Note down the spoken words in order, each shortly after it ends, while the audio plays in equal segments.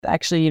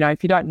actually,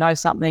 if you don't know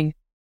something,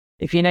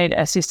 if you need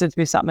assistance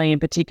with something in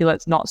particular,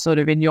 it's not sort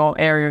of in your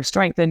area of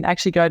strength, then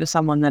actually go to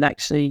someone that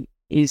actually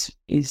is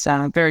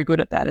very good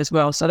at that as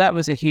well. So that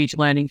was a huge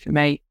learning for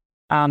me,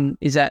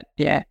 is that,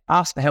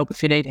 ask for help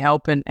if you need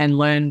help and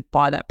learn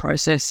by that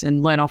process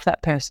and learn off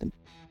that person.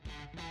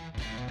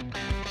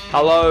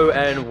 Hello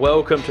and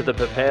welcome to the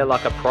Prepare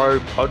Like a Pro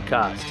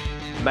podcast.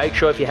 Make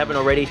sure if you haven't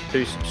already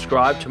to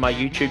subscribe to my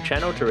YouTube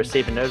channel to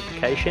receive a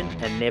notification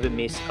and never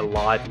miss a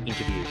live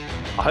interview.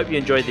 I hope you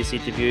enjoyed this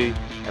interview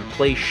and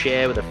please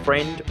share with a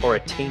friend or a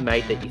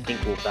teammate that you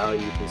think will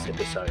value this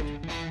episode.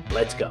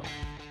 Let's go.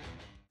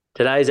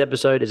 Today's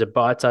episode is a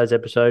bite-sized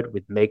episode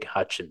with Meg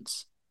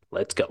Hutchins.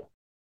 Let's go.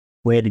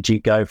 Where did you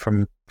go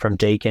from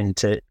Deakin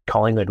to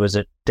Collingwood? Was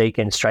it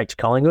Deakin straight to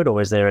Collingwood or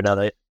was there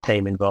another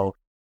team involved?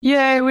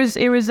 Yeah, it was.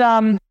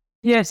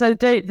 So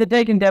the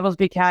Deakin Devils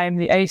became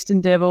the Eastern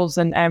Devils,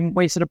 and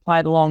we sort of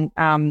played along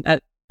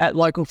at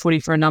local footy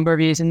for a number of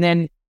years. And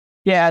then,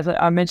 as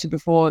I mentioned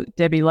before,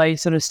 Debbie Lee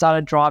sort of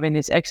started driving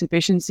this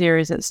exhibition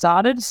series that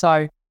started.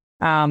 So,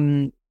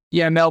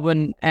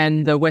 Melbourne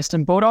and the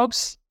Western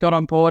Bulldogs got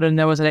on board, and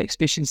there was an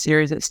exhibition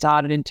series that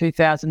started in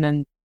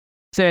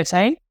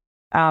 2013.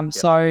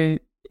 So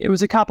it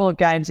was a couple of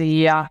games a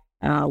year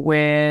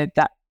where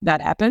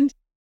that happened.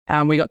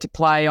 We got to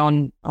play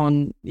on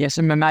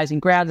some amazing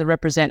grounds and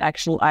represent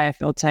actual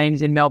AFL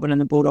teams in Melbourne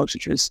and the Bulldogs,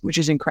 which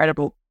is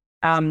incredible.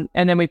 And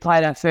then we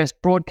played our first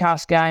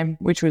broadcast game,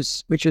 which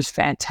was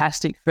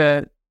fantastic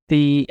for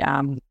the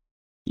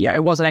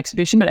it was an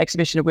exhibition, but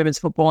exhibition of women's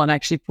football, and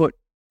actually put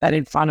that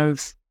in front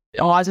of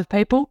the eyes of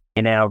people.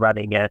 You're now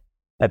running a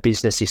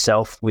business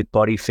yourself with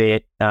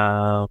Bodyfit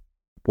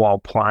while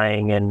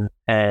playing,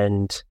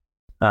 and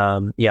I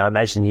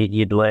imagine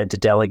you'd learn to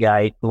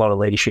delegate a lot of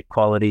leadership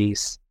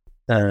qualities.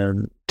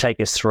 Take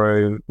us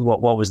through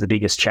what was the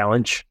biggest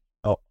challenge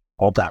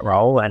of that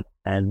role,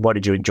 and what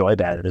did you enjoy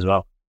about it as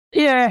well?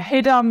 Yeah,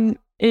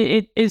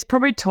 it's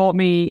probably taught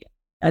me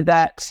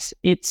that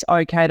it's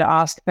okay to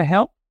ask for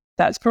help.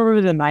 That's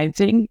probably the main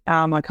thing.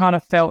 I kind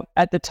of felt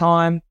at the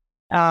time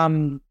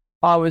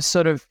I was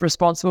sort of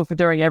responsible for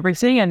doing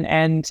everything,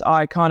 and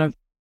I kind of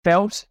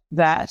felt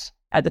that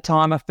at the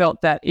time. I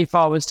felt that if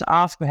I was to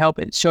ask for help,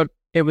 it showed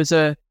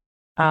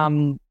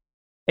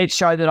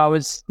that I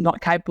was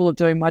not capable of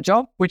doing my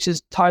job, which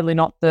is totally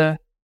not the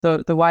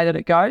way that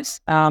it goes.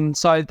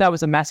 So that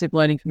was a massive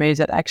learning for me, is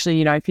that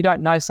actually, if you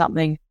don't know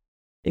something,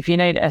 if you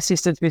need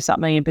assistance with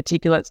something in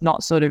particular, it's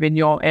not sort of in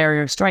your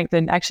area of strength,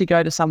 then actually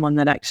go to someone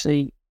that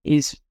actually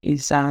is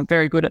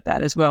very good at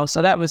that as well.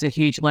 So that was a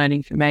huge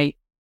learning for me,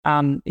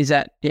 is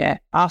that,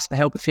 ask for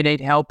help if you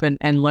need help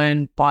and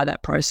learn by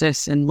that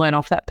process and learn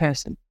off that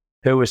person.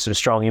 Who were some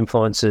strong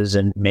influences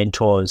and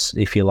mentors,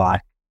 if you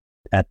like,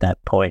 at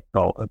that point,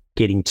 or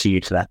getting to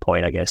you to that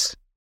point, I guess?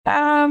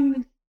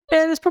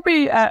 There's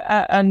probably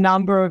a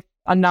number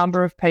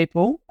of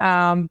people,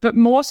 but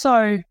more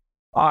so,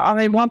 I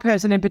mean, one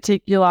person in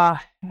particular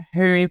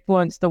who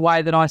influenced the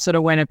way that I sort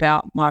of went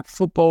about my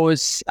football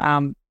was,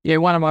 one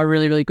of my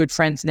really, really good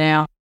friends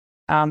now.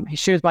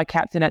 She was my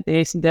captain at the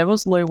Eastern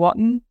Devils, Lou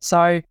Watton.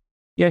 So,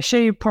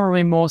 she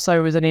probably more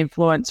so was an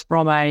influence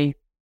from a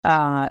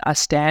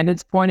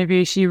standards point of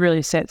view. She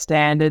really set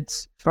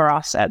standards for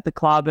us at the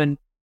club and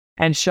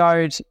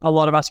showed a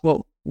lot of us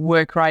what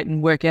work rate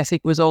and work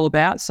ethic was all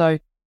about. So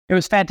it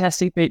was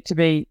fantastic to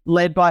be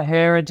led by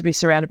her and to be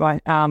surrounded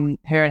by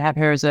her and have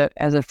her as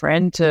a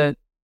friend to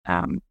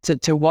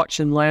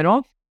watch and learn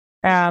of.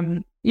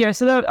 So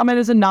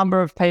there's a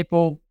number of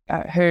people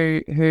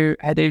who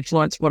had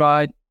influenced what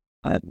I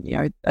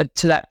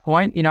to that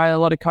point. A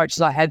lot of coaches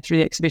I had through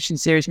the exhibition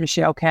series,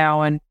 Michelle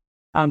Cowan,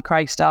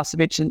 Craig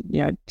Starcevich,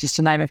 and just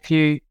to name a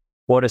few.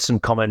 What are some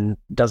common,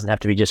 doesn't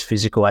have to be just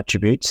physical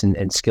attributes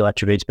and skill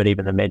attributes, but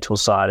even the mental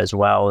side as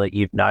well, that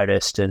you've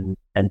noticed and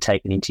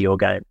taken into your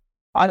game?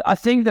 I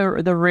think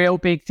the real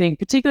big thing,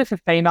 particularly for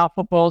female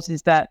footballers,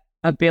 is that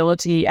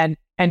ability and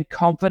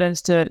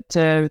confidence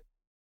to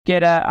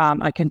get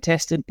a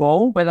contested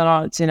ball, whether or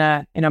not it's in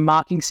a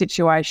marking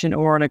situation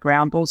or in a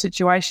ground ball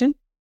situation.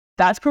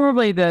 That's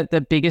probably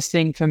the biggest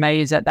thing for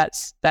me, is that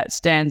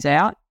stands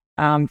out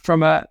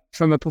from a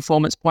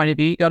performance point of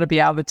view. You got to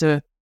be able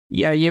to,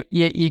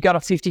 you got a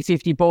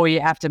 50-50 ball, you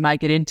have to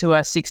make it into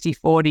a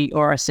 60-40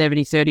 or a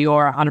 70-30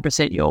 or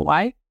 100% your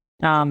way.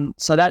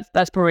 So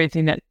that's probably the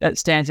thing that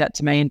stands out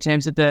to me in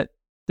terms of the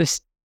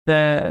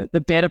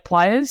better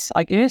players,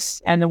 I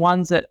guess, and the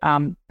ones that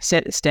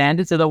set the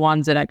standards are the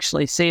ones that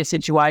actually see a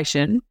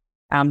situation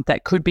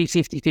that could be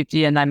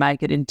 50-50 and they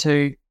make it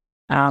into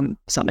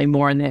something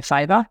more in their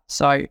favour.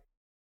 So,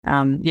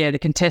 the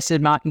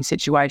contested marking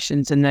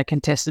situations and the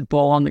contested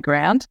ball on the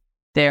ground,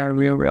 they're a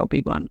real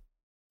big one.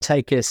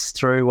 Take us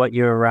through what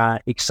you're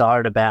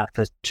excited about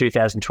for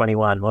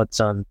 2021.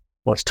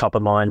 What's top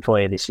of mind for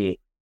you this year?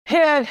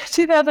 Yeah,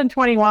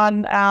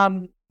 2021.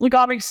 Look,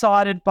 I'm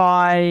excited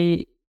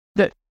by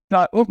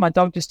my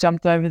dog just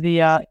jumped over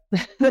the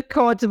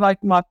cord to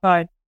my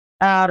phone.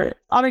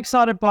 I'm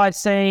excited by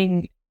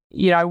seeing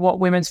what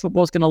women's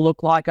football is going to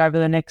look like over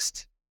the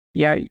next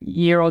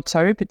year or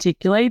two,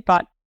 particularly.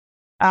 But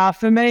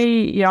For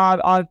me,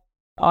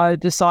 I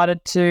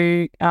decided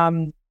to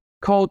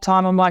call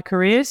time on my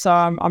career, so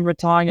I'm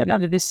retiring at the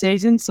end of this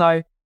season.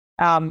 So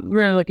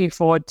really looking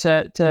forward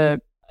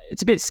to.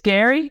 It's a bit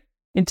scary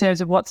in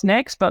terms of what's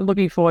next, but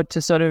looking forward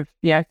to sort of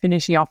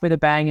finishing off with a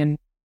bang and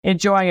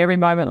enjoying every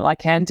moment that I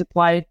can to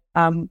play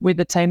with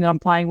the team that I'm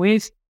playing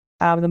with,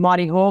 the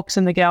Mighty Hawks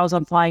and the girls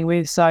I'm playing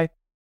with. So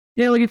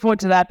looking forward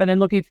to that, but then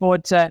looking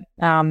forward to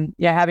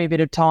having a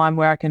bit of time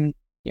where I can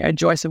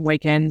enjoy some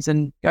weekends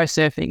and go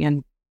surfing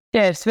and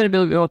spend a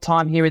bit more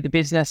time here with the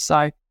business.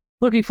 So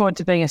looking forward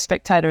to being a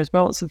spectator as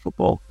well as some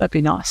football. That'd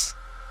be nice.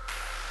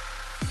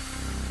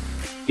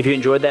 If you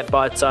enjoyed that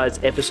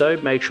bite-sized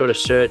episode, make sure to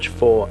search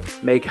for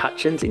Meg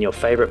Hutchins in your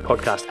favourite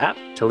podcast app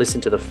to listen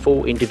to the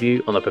full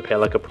interview on the Prepare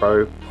Like a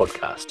Pro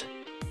podcast.